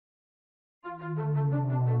The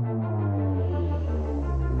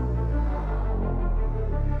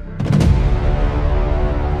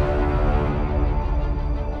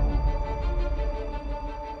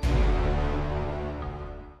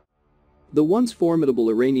once formidable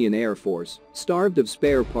Iranian Air Force, starved of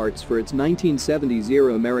spare parts for its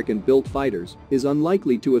 1970s-era American-built fighters, is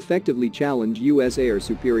unlikely to effectively challenge U.S. air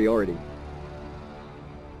superiority.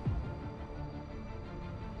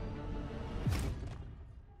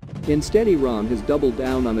 Instead, Iran has doubled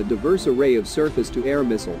down on a diverse array of surface-to-air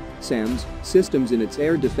missile (SAMs) systems in its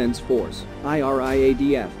Air Defense Force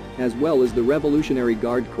 (IRIADF), as well as the Revolutionary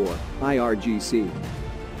Guard Corps (IRGC).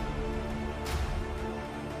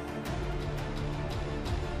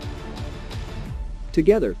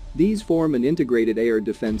 Together, these form an integrated air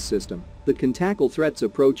defense system that can tackle threats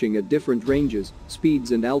approaching at different ranges,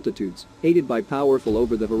 speeds and altitudes, aided by powerful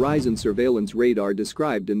over-the-horizon surveillance radar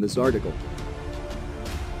described in this article.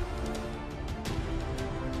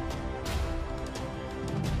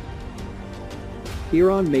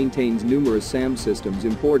 Iran maintains numerous SAM systems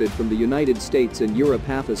imported from the United States and Europe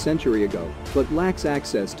half a century ago, but lacks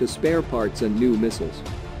access to spare parts and new missiles.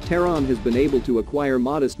 Tehran has been able to acquire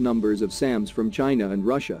modest numbers of SAMs from China and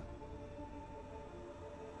Russia.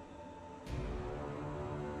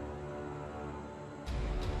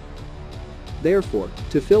 Therefore,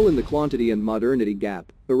 to fill in the quantity and modernity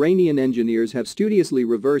gap, Iranian engineers have studiously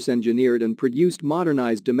reverse-engineered and produced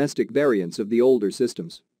modernized domestic variants of the older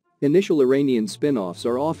systems. Initial Iranian spin-offs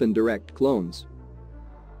are often direct clones.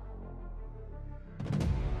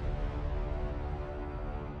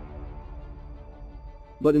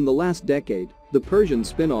 But in the last decade, the Persian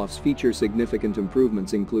spin-offs feature significant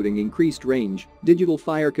improvements including increased range, digital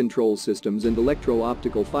fire control systems and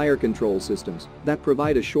electro-optical fire control systems that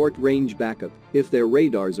provide a short-range backup if their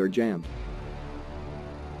radars are jammed.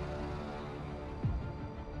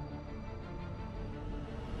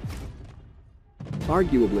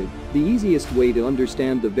 Arguably, the easiest way to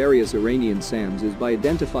understand the various Iranian SAMs is by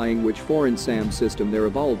identifying which foreign SAM system they're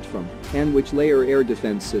evolved from and which layer air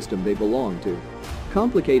defense system they belong to.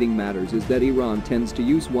 Complicating matters is that Iran tends to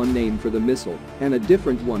use one name for the missile and a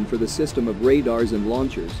different one for the system of radars and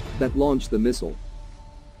launchers that launch the missile.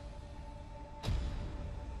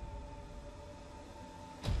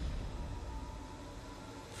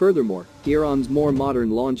 Furthermore, Iran's more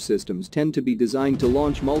modern launch systems tend to be designed to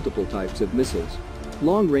launch multiple types of missiles.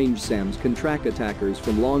 Long-range SAMs can track attackers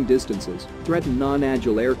from long distances, threaten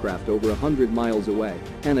non-agile aircraft over 100 miles away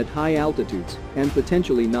and at high altitudes, and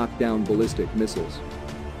potentially knock down ballistic missiles.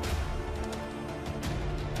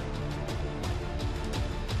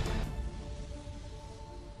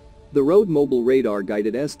 The road-mobile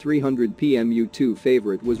radar-guided S-300 PMU-2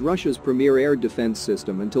 favorite was Russia's premier air defense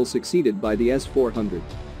system until succeeded by the S-400.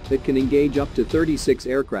 It can engage up to 36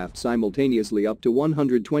 aircraft simultaneously up to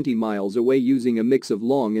 120 miles away using a mix of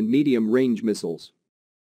long and medium-range missiles.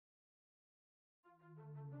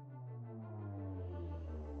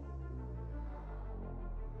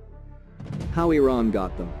 How Iran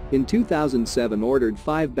got them. In 2007 ordered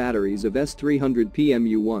 5 batteries of S-300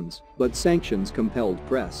 PMU-1s, but sanctions compelled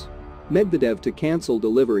press. Medvedev to cancel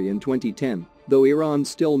delivery in 2010, though Iran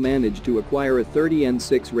still managed to acquire a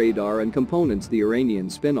 30N6 radar and components the Iranian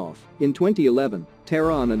spin-off. In 2011,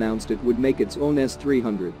 Tehran announced it would make its own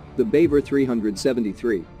S-300, the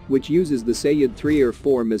Bavar-373, which uses the Sayyid 3 or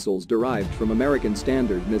 4 missiles derived from American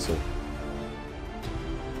Standard Missile.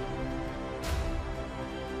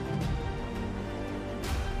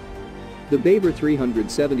 The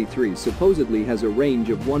Bavar-373 supposedly has a range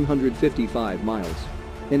of 155 miles.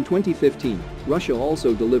 In 2015, Russia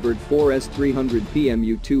also delivered 4 S-300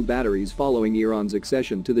 PMU-2 batteries following Iran's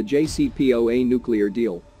accession to the JCPOA nuclear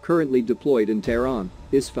deal, currently deployed in Tehran,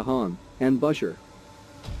 Isfahan, and Bushehr.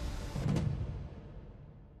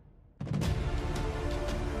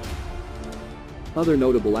 Other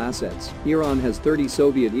notable assets: Iran has 30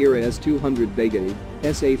 Soviet-era S-200 Vega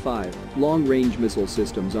SA-5 long-range missile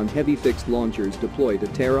systems on heavy fixed launchers deployed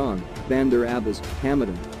at Tehran, Bandar Abbas,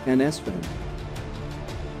 Hamadan, and Esfahan.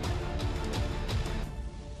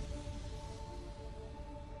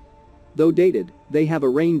 Though dated, they have a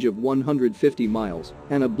range of 150 miles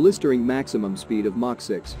and a blistering maximum speed of Mach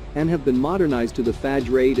 6 and have been modernized to the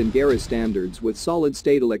Fajr-8 and Gara standards with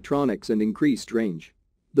solid-state electronics and increased range.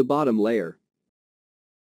 The bottom layer.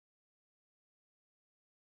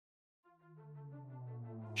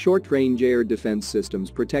 Short-range air defense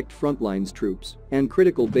systems protect frontlines troops and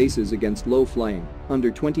critical bases against low-flying,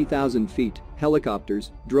 under 20,000 feet,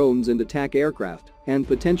 helicopters, drones and attack aircraft, and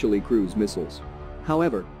potentially cruise missiles.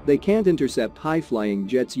 However, they can't intercept high-flying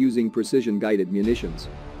jets using precision-guided munitions.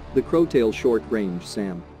 The Crowtail Short-Range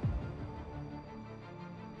SAM.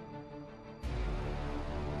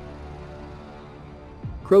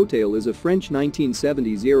 Crowtail is a French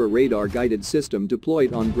 1970s-era radar-guided system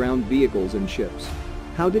deployed on ground vehicles and ships.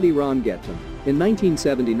 How did Iran get them? In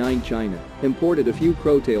 1979, China imported a few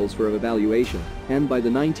Crowtails for evaluation, and by the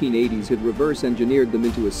 1980s had reverse-engineered them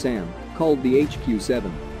into a SAM, called the HQ-7,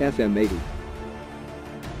 FM-80.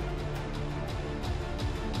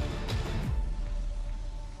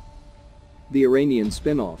 The Iranian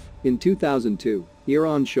spin-off. In 2002,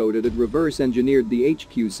 Iran showed it had reverse-engineered the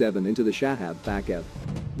HQ-7 into the Shahab Pakev.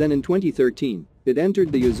 Then in 2013, it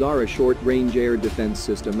entered the Uzara short-range air defense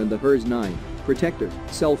system and the Hers-9 Protector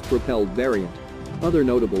self-propelled variant. Other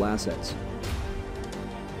notable assets.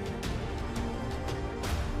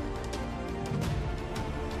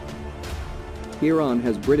 Iran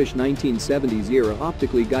has British 1970s-era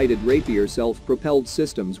optically guided Rapier self-propelled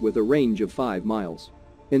systems with a range of 5 miles.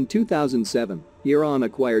 In 2007, Iran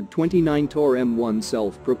acquired 29 Tor M1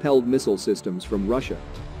 self-propelled missile systems from Russia.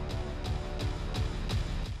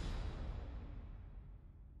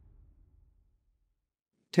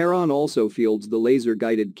 Tehran also fields the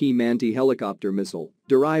laser-guided Keem anti-helicopter missile,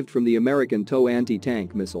 derived from the American TOW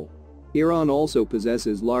anti-tank missile. Iran also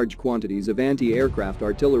possesses large quantities of anti-aircraft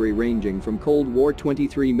artillery ranging from Cold War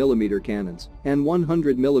 23mm cannons and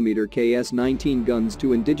 100mm KS-19 guns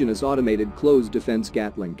to indigenous automated closed-defense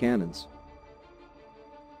Gatling cannons.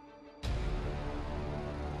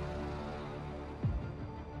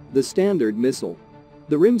 The Standard Missile.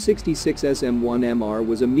 The RIM-66 SM-1MR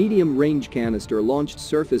was a medium-range canister-launched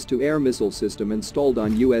surface-to-air missile system installed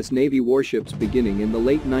on U.S. Navy warships beginning in the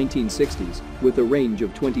late 1960s, with a range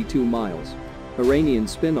of 22 miles. Iranian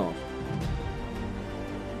spin-off.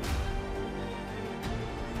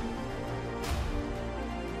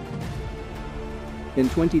 In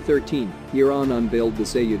 2013, Iran unveiled the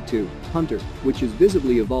Sayyid-2 Hunter, which is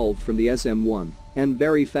visibly evolved from the SM-1 and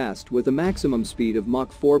very fast with a maximum speed of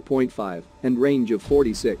Mach 4.5 and range of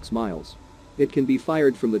 46 miles. It can be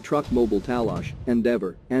fired from the truck Mobile Talash,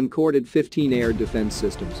 Endeavour, and corded 15 air defense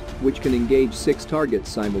systems, which can engage 6 targets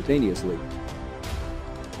simultaneously.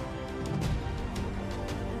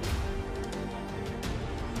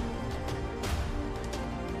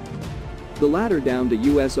 The latter downed a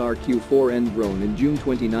US RQ-4N drone in June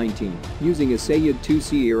 2019, using a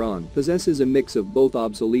Sayyid-2C. Iran possesses a mix of both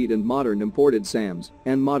obsolete and modern imported SAMs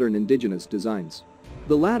and modern indigenous designs.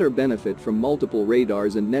 The latter benefit from multiple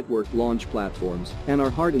radars and network launch platforms and are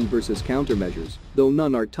hardened versus countermeasures, though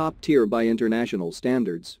none are top-tier by international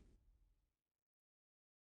standards.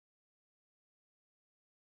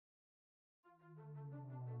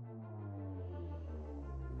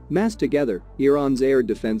 Massed together, Iran's air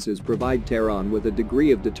defenses provide Tehran with a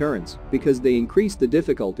degree of deterrence because they increase the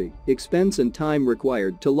difficulty, expense and time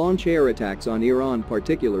required to launch air attacks on Iran,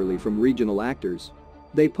 particularly from regional actors.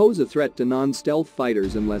 They pose a threat to non-stealth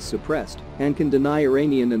fighters unless suppressed and can deny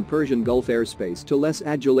Iranian and Persian Gulf airspace to less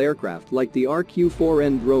agile aircraft like the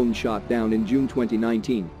RQ-4N drone shot down in June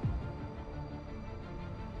 2019.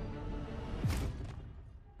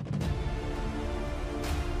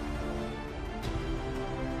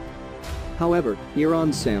 However,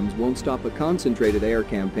 Iran's SAMs won't stop a concentrated air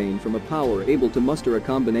campaign from a power able to muster a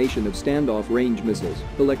combination of standoff range missiles,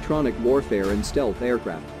 electronic warfare and stealth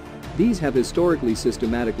aircraft. These have historically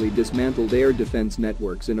systematically dismantled air defense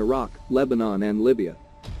networks in Iraq, Lebanon and Libya.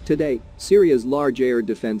 Today, Syria's large air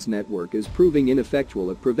defense network is proving ineffectual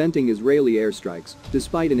at preventing Israeli airstrikes,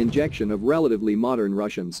 despite an injection of relatively modern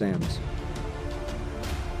Russian SAMs.